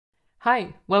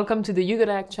Hi, welcome to the You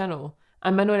Gotta Act channel.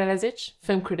 I'm Manuela Lazić,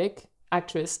 film critic,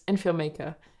 actress, and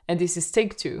filmmaker, and this is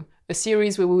Take Two, a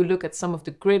series where we will look at some of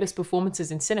the greatest performances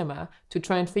in cinema to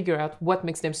try and figure out what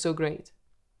makes them so great.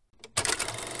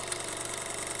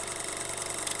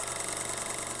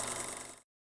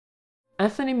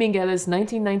 Anthony Minghella's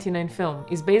 1999 film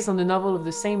is based on the novel of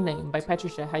the same name by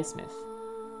Patricia Highsmith.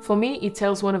 For me, it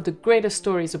tells one of the greatest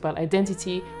stories about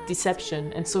identity,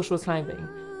 deception, and social climbing,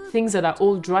 things that are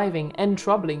all driving and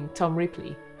troubling Tom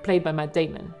Ripley, played by Matt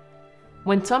Damon.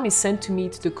 When Tom is sent to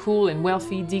meet the cool and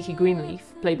wealthy Dickie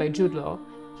Greenleaf, played by Jude Law,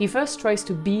 he first tries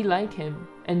to be like him,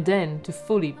 and then to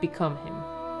fully become him.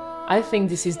 I think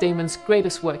this is Damon's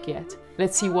greatest work yet.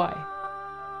 Let's see why.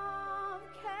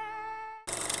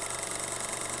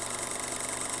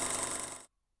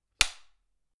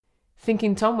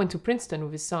 Thinking Tom went to Princeton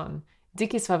with his son,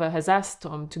 Dickie's father has asked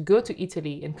Tom to go to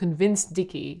Italy and convince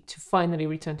Dickie to finally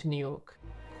return to New York.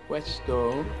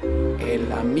 Questo è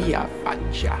la mia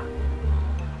faccia.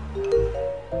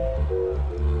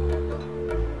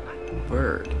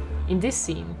 Bird. In this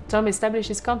scene, Tom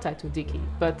establishes contact with Dickie,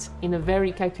 but in a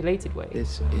very calculated way.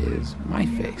 This is my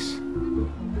face.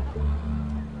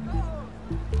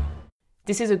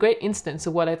 This is a great instance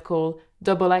of what I'd call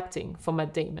double acting for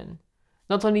Matt Damon.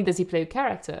 Not only does he play a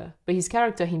character, but his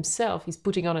character himself is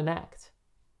putting on an act.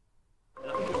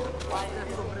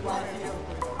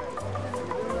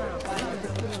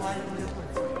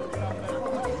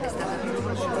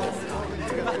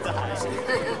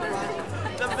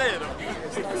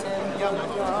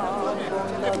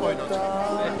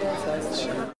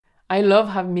 I love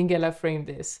how Minghella framed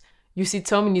this. You see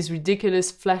Tom in his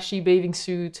ridiculous, flashy bathing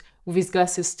suit, with his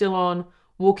glasses still on,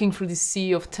 walking through this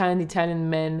sea of tanned Italian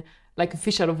men, like a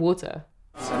fish out of water.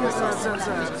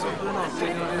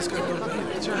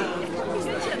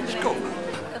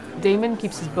 Damon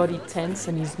keeps his body tense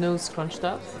and his nose scrunched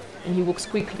up, and he walks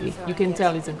quickly. You can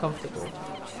tell he's uncomfortable.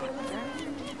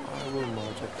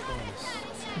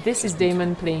 This is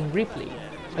Damon playing Ripley,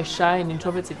 a shy and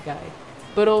introverted guy,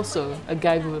 but also a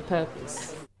guy with a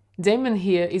purpose. Damon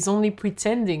here is only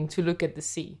pretending to look at the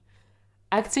sea.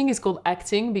 Acting is called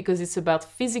acting because it's about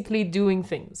physically doing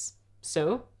things.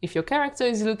 So, if your character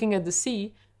is looking at the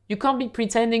sea, you can't be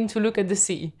pretending to look at the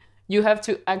sea. You have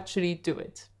to actually do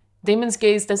it. Damon's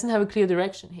gaze doesn't have a clear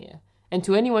direction here, and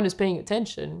to anyone who's paying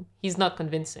attention, he's not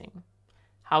convincing.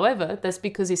 However, that's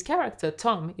because his character,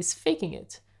 Tom, is faking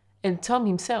it, and Tom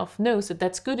himself knows that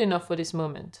that's good enough for this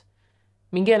moment.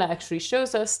 Minghella actually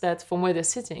shows us that from where they're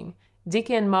sitting,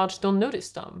 Dickie and Marge don't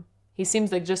notice Tom. He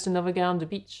seems like just another guy on the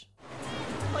beach.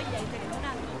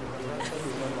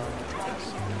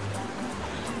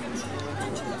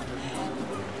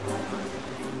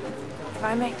 If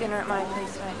I make dinner at my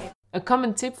place tonight. A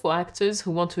common tip for actors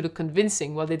who want to look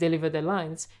convincing while they deliver their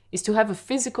lines is to have a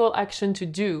physical action to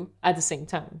do at the same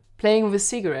time. Playing with a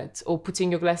cigarette or putting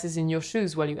your glasses in your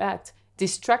shoes while you act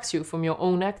distracts you from your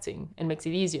own acting and makes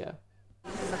it easier.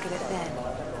 Look at it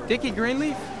then. Dickie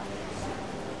Greenleaf?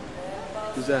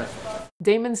 Who's that?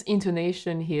 Damon's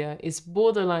intonation here is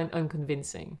borderline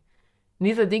unconvincing.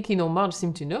 Neither Dickie nor Marge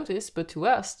seem to notice, but to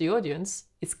us, the audience,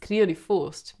 it's clearly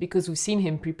forced because we've seen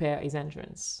him prepare his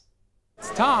entrance.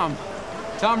 It's Tom.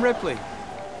 Tom Ripley.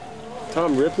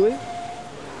 Tom Ripley?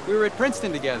 We were at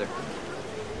Princeton together.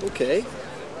 Okay.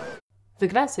 The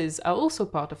glasses are also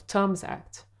part of Tom's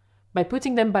act. By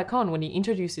putting them back on when he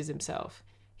introduces himself,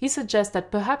 he suggests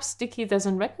that perhaps Dickie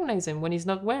doesn't recognize him when he's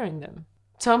not wearing them.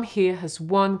 Tom here has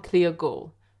one clear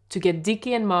goal: to get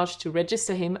Dickie and Marge to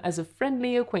register him as a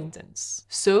friendly acquaintance.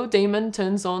 So Damon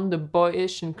turns on the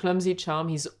boyish and clumsy charm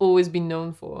he's always been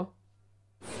known for.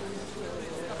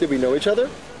 Did we know each other?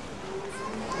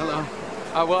 Hello.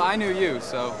 Well, I knew you,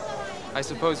 so I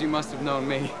suppose you must have known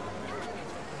me.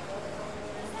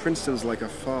 Princeton's like a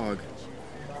fog.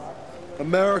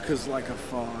 America's like a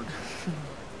fog.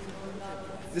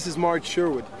 This is Marge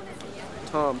Sherwood.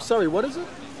 Tom, sorry, what is it?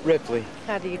 Ripley.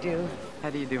 How do you do? How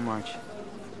do you do, Marge?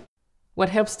 What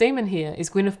helps Damon here is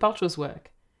Gwyneth Paltrow's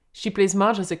work. She plays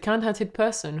Marge as a kind-hearted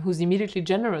person who's immediately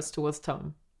generous towards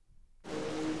Tom.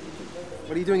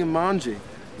 What are you doing in Manji?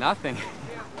 Nothing.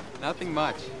 Nothing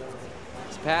much.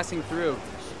 Just passing through.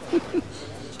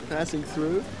 Passing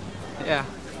through? Yeah.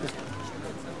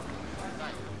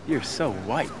 You're so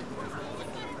white.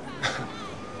 Do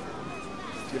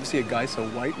you ever see a guy so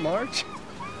white, Marge?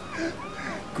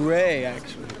 Gray,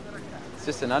 actually. It's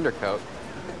just an undercoat.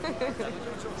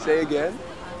 Say again?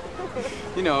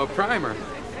 You know, a primer.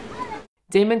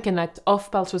 Damon can act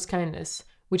off Paltrow's kindness,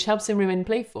 which helps him remain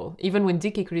playful, even when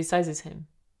Dickie criticizes him.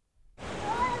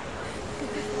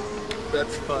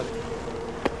 That's fun.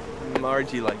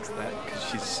 Margie likes that, because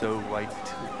She's so white.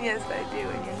 Yes, I do,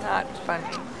 and you're not funny.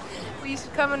 Well, you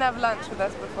should come and have lunch with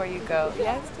us before you go.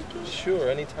 Yes, Dickie? Sure,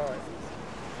 anytime.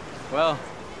 Well,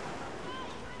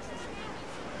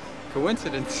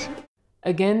 coincidence.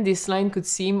 Again, this line could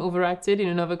seem overacted in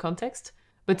another context,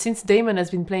 but since Damon has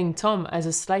been playing Tom as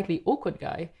a slightly awkward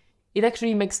guy, it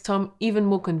actually makes Tom even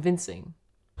more convincing.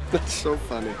 That's so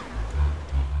funny.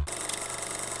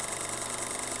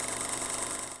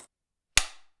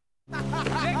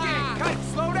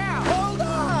 Slow down. Hold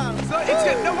on. So it's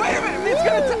gonna, no, wait a minute. It's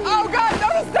gonna. Oh God! No!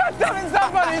 Stop! Stop! It's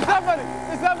not funny. It's not funny.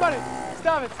 It's not funny.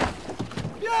 Stop it.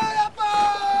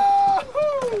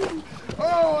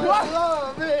 Oh, I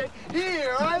love it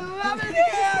here. I love it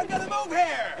here. I'm gonna move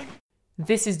here.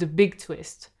 This is the big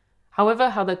twist. However,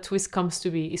 how that twist comes to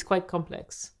be is quite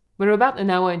complex. We're about an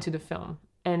hour into the film,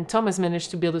 and Tom has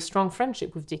managed to build a strong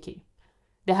friendship with Dickie.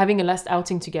 They're having a last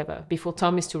outing together before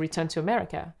Tom is to return to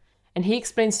America, and he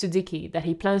explains to Dickie that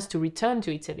he plans to return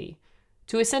to Italy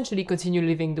to essentially continue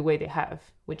living the way they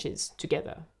have, which is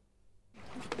together.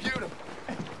 Beautiful.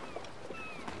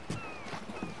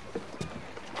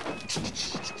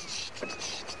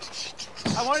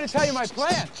 I wanted to tell you my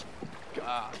plan.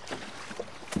 God.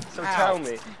 So Ow. tell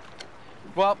me.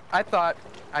 Well, I thought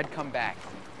I'd come back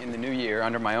in the new year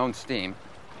under my own steam.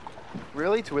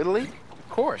 Really? To Italy? Of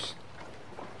course.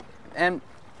 And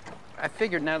I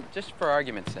figured now, just for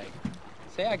argument's sake,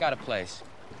 say I got a place,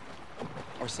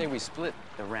 or say we split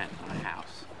the rent on a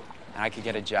house, and I could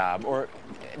get a job, or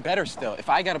better still, if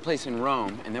I got a place in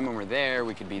Rome, and then when we're there,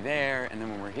 we could be there, and then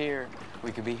when we're here,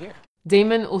 we could be here.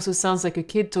 Damon also sounds like a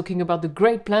kid talking about the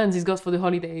great plans he's got for the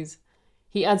holidays.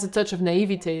 He adds a touch of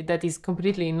naivete that is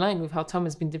completely in line with how Tom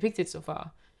has been depicted so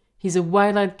far. He's a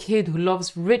wild-eyed kid who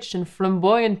loves rich and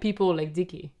flamboyant people like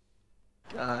Dickie.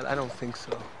 I don't think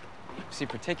so. See,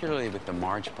 particularly with the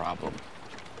Marge problem,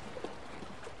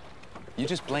 you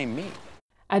just blame me.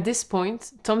 At this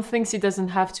point, Tom thinks he doesn't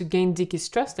have to gain Dickie's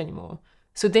trust anymore,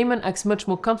 so Damon acts much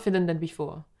more confident than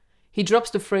before. He drops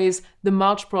the phrase, the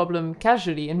Marge problem,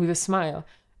 casually and with a smile,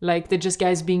 like they're just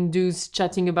guys being dudes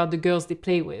chatting about the girls they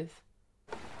play with.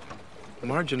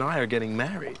 Marge and I are getting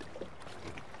married.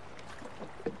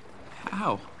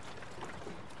 How?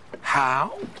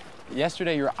 How?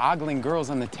 Yesterday you're ogling girls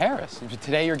on the terrace.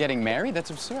 Today you're getting married? That's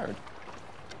absurd.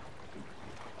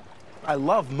 I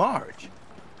love Marge.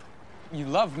 You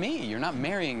love me. You're not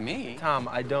marrying me. Tom,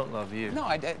 I don't love you. No,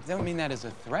 I don't mean that as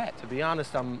a threat. To be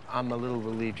honest, I'm a little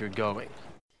relieved you're going.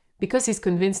 Because he's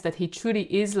convinced that he truly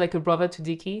is like a brother to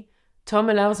Dickie, Tom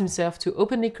allows himself to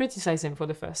openly criticize him for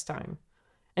the first time.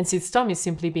 And since Tom is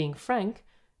simply being frank,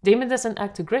 Damon doesn't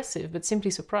act aggressive, but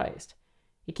simply surprised.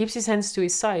 He keeps his hands to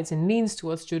his sides and leans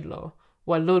towards Jude Law,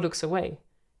 while Law looks away,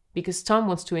 because Tom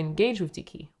wants to engage with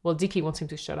Dickie, while Dickie wants him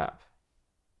to shut up.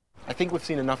 I think we've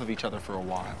seen enough of each other for a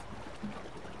while.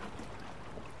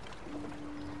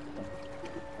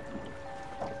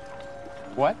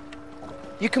 What?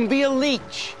 You can be a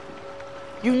leech.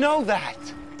 You know that.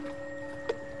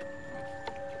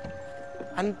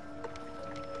 And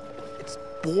it's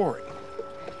boring.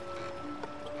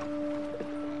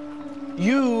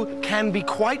 You can be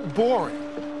quite boring.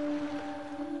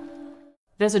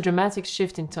 There's a dramatic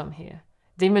shift in Tom here.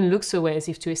 Damon looks away as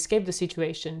if to escape the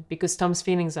situation because Tom's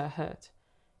feelings are hurt.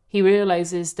 He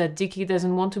realizes that Dickie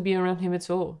doesn't want to be around him at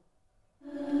all.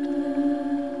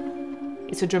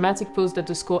 It's a dramatic pose that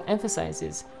the score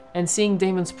emphasizes, and seeing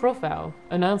Damon's profile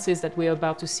announces that we're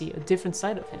about to see a different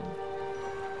side of him.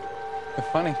 The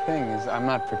funny thing is, I'm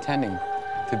not pretending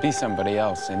to be somebody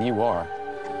else, and you are.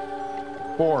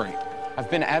 Boring. I've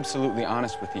been absolutely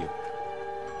honest with you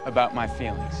about my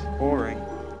feelings. Boring.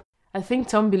 I think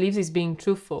Tom believes he's being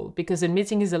truthful because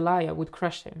admitting he's a liar would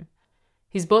crush him.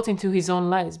 He's bought into his own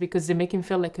lies because they make him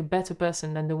feel like a better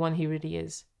person than the one he really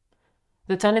is.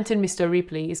 The talented Mr.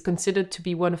 Ripley is considered to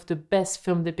be one of the best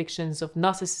film depictions of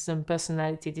narcissism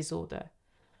personality disorder.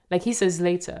 Like he says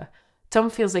later, Tom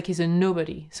feels like he's a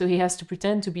nobody, so he has to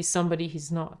pretend to be somebody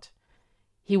he's not.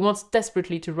 He wants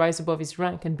desperately to rise above his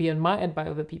rank and be admired by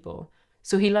other people,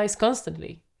 so he lies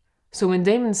constantly. So when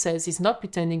Damon says he's not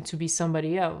pretending to be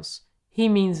somebody else, he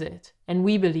means it, and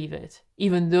we believe it,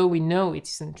 even though we know it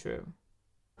isn't true.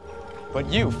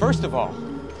 But you, first of all,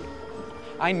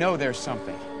 I know there's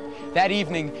something. That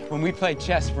evening, when we played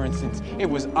chess, for instance, it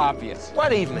was obvious.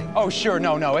 What evening? Oh, sure,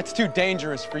 no, it's too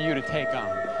dangerous for you to take on.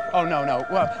 Oh, no,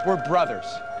 well, we're brothers.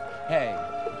 Hey.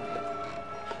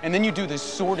 And then you do this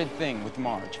sordid thing with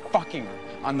Marge, fucking her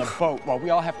on the boat while we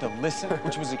all have to listen,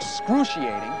 which was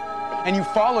excruciating. And you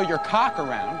follow your cock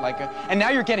around like a... And now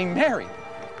you're getting married.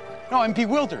 No, I'm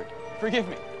bewildered. Forgive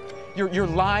me. You're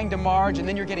lying to Marge, and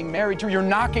then you're getting married to her. You're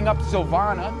knocking up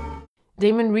Sylvana.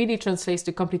 Damon really translates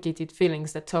the complicated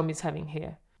feelings that Tom is having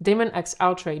here. Damon acts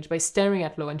outraged by staring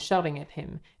at Lo and shouting at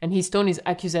him, and his tone is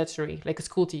accusatory, like a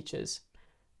schoolteacher's.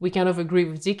 We kind of agree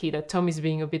with Dickie that Tom is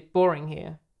being a bit boring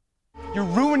here. You're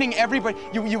ruining everybody.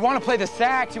 You want to play the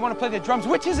sax, you want to play the drums.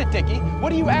 Which is it, Dickie?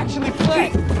 What do you actually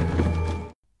play?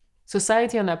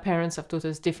 Society and our parents have taught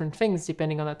us different things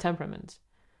depending on our temperament.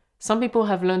 Some people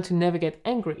have learned to never get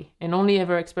angry and only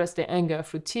ever express their anger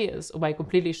through tears or by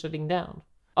completely shutting down.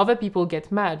 Other people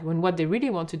get mad when what they really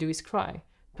want to do is cry,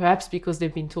 perhaps because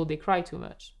they've been told they cry too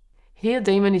much. Here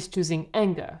Damon is choosing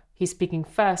anger. He's speaking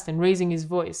fast and raising his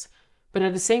voice, but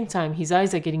at the same time his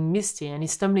eyes are getting misty and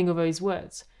he's stumbling over his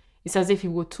words. It's as if he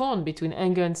were torn between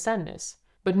anger and sadness.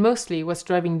 But mostly what's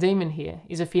driving Damon here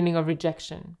is a feeling of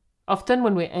rejection. Often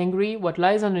when we're angry, what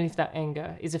lies underneath that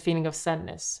anger is a feeling of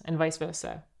sadness, and vice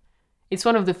versa. It's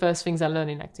one of the first things I learned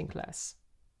in acting class.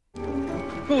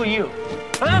 Who are you?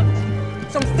 Huh?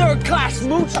 Some third-class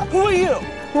mooch? Who are you?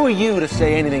 Who are you to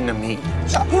say anything to me?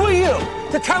 Who are you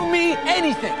to tell me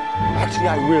anything? Actually,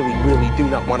 I really do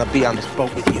not want to be on this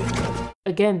boat with you.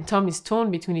 Again, Tom is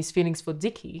torn between his feelings for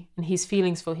Dickie and his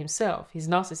feelings for himself, his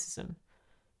narcissism.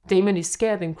 Damon is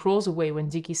scared and crawls away when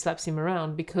Dickie slaps him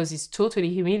around because he's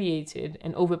totally humiliated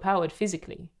and overpowered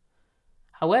physically.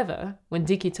 However, when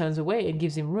Dickie turns away and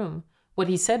gives him room, what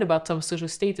he said about Tom's social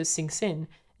status sinks in,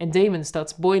 and Damon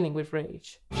starts boiling with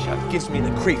rage. Shut gives me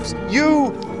the creeps.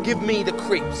 You give me the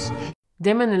creeps.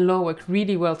 Damon and Law work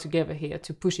really well together here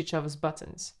to push each other's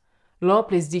buttons. Law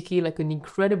plays Dickie like an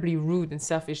incredibly rude and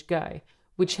selfish guy,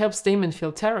 which helps Damon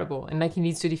feel terrible and like he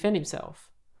needs to defend himself.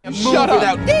 Shut up!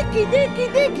 Without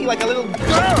Dickie, like a little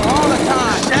girl all the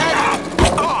time.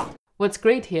 Shut up! What's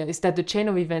great here is that the chain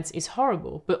of events is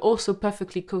horrible, but also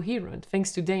perfectly coherent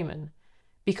thanks to Damon.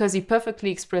 Because he perfectly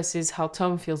expresses how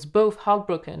Tom feels both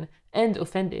heartbroken and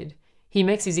offended, he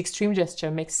makes his extreme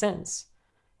gesture make sense.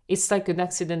 It's like an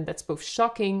accident that's both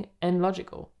shocking and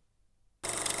logical.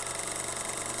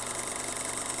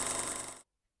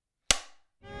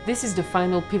 This is the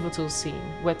final pivotal scene,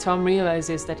 where Tom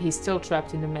realizes that he's still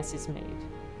trapped in the mess he's made.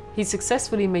 He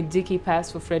successfully made Dickie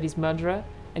pass for Freddy's murderer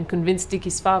and convinced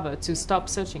Dickie's father to stop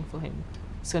searching for him.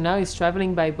 So now he's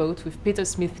traveling by boat with Peter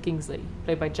Smith Kingsley,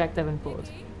 played by Jack Davenport,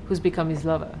 who's become his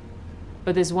lover.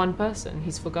 But there's one person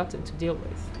he's forgotten to deal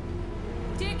with.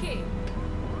 Dickie!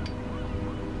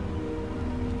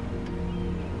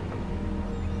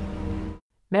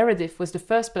 Meredith was the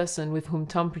first person with whom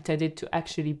Tom pretended to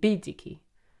actually be Dickie.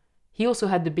 He also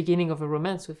had the beginning of a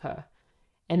romance with her.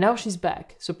 And now she's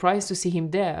back, surprised to see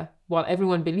him there, while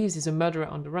everyone believes he's a murderer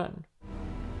on the run.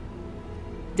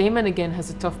 Damon again has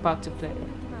a tough part to play.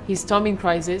 He's Tom in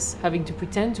crisis, having to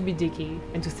pretend to be Dickie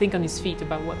and to think on his feet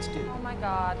about what to do. Oh my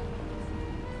god.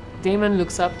 Damon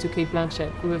looks up to Cate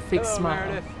Blanchett with a fixed Hello, smile.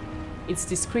 Meredith. It's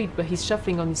discreet, but he's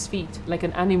shuffling on his feet, like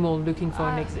an animal looking for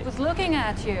an exit. I was looking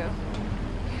at you.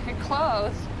 Your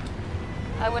clothes.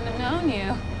 I wouldn't have known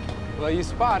you. Well, you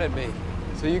spotted me,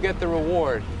 so you get the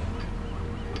reward.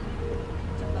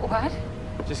 What?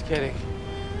 Just kidding.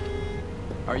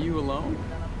 Are you alone?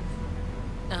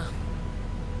 No.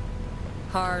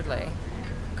 Hardly.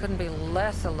 Couldn't be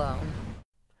less alone.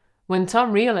 When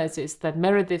Tom realizes that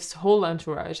Meredith's whole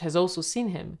entourage has also seen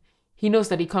him, he knows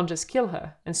that he can't just kill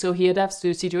her, and so he adapts to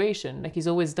the situation like he's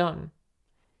always done.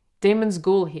 Damon's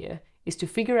goal here is to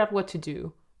figure out what to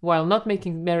do while not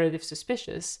making Meredith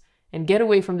suspicious and get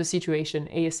away from the situation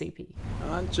ASAP.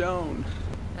 Aunt Joan.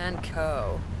 And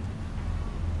co.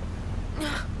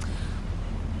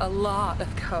 A lot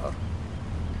of co.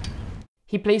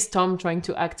 He plays Tom trying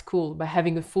to act cool by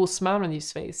having a full smile on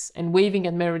his face and waving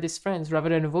at Meredith's friends rather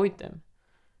than avoid them.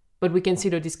 But we can see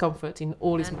the discomfort in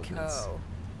all his movements.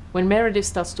 When Meredith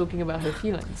starts talking about her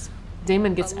feelings,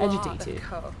 Damon gets agitated,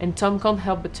 and Tom can't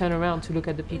help but turn around to look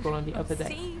at the people on the upper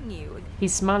deck.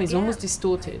 His smile is almost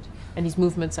distorted, and his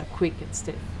movements are quick and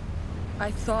stiff.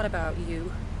 I thought about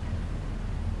you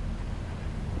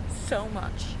so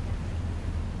much.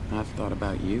 I've thought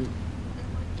about you.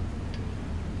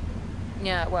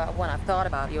 Yeah, well, when I thought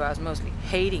about you, I was mostly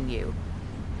hating you.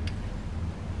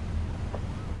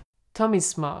 Tom is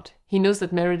smart. He knows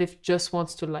that Meredith just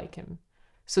wants to like him.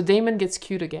 So Damon gets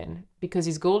cute again, because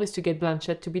his goal is to get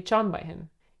Blanchett to be charmed by him.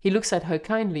 He looks at her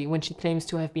kindly when she claims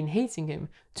to have been hating him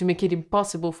to make it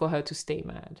impossible for her to stay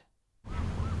mad.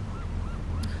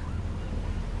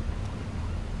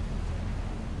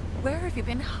 Where have you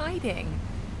been hiding?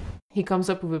 He comes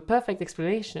up with a perfect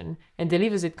explanation and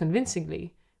delivers it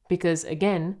convincingly, because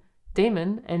again,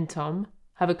 Damon and Tom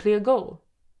have a clear goal.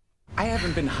 I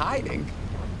haven't been hiding.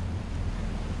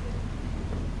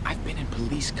 I've been in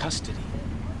police custody.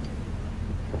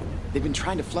 They've been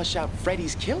trying to flush out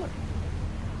Freddy's killer.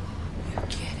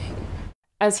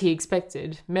 As he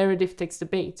expected, Meredith takes the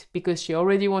bait because she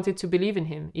already wanted to believe in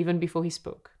him even before he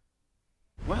spoke.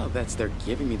 Well, that's they're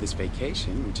giving me this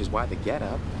vacation, which is why the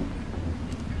get-up.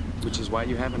 Which is why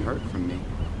you haven't heard from me.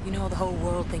 You know the whole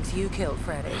world thinks you killed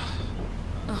Freddie.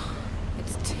 Oh,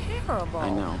 it's terrible. I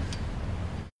know.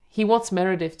 He wants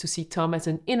Meredith to see Tom as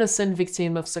an innocent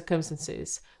victim of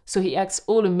circumstances, so he acts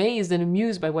all amazed and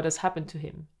amused by what has happened to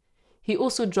him. He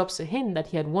also drops a hint that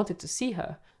he had wanted to see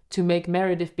her, to make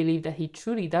Meredith believe that he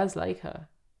truly does like her.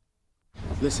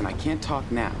 Listen, I can't talk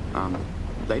now.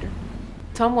 Later?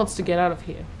 Tom wants to get out of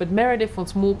here, but Meredith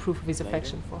wants more proof of his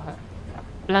affection for her.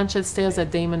 Blanchett stares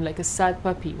at Damon like a sad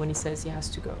puppy when he says he has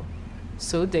to go.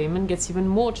 So Damon gets even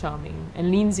more charming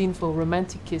and leans in for a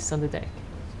romantic kiss on the deck.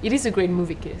 It is a great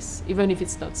movie kiss, even if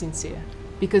it's not sincere,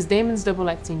 because Damon's double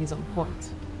acting is on point.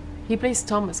 He plays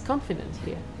Tom as confident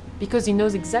here, because he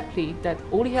knows exactly that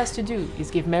all he has to do is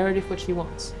give Meredith what she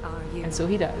wants. Are you and so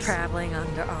he does. Traveling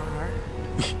under R?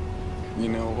 You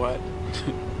know what?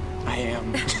 I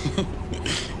am.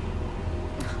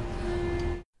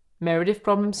 Meredith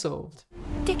problem solved.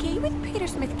 Dickie, with Peter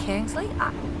Smith Kingsley?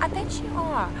 I bet you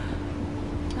are.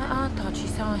 I thought you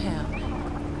saw him.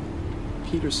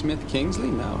 Peter Smith Kingsley?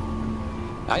 No.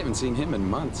 I haven't seen him in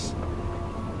months.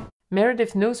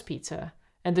 Meredith knows Peter,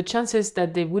 and the chances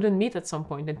that they wouldn't meet at some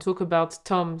point and talk about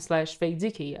Tom/fake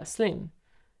Dickie are slim.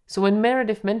 So when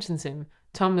Meredith mentions him,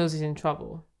 Tom knows he's in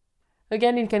trouble.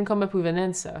 Again, he can come up with an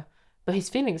answer, but his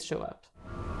feelings show up.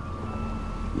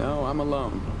 No, I'm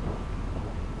alone.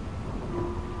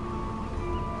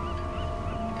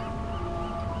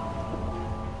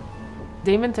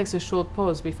 Damon takes a short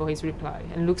pause before his reply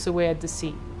and looks away at the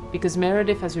sea, because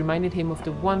Meredith has reminded him of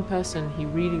the one person he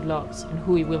really loves and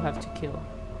who he will have to kill.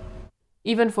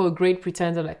 Even for a great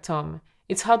pretender like Tom,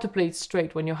 it's hard to play it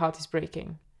straight when your heart is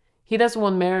breaking. He doesn't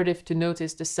want Meredith to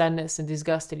notice the sadness and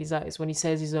disgust in his eyes when he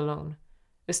says he's alone,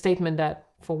 a statement that,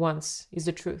 for once, is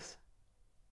the truth.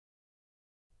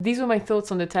 These were my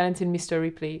thoughts on The Talented Mr.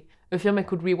 Ripley, a film I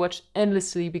could rewatch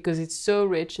endlessly because it's so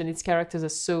rich and its characters are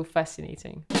so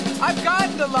fascinating. I've got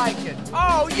to like it.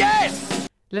 Oh, yes!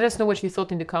 Let us know what you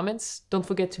thought in the comments. Don't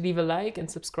forget to leave a like and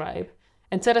subscribe.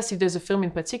 And tell us if there's a film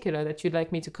in particular that you'd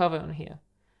like me to cover on here.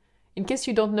 In case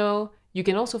you don't know, you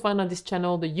can also find on this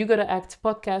channel the You Gotta Act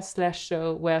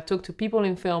podcast/show where I talk to people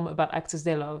in film about actors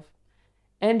they love.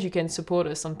 And you can support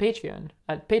us on Patreon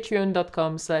at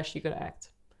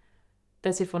patreon.com/YouGottaAct.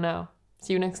 That's it for now.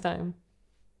 See you next time.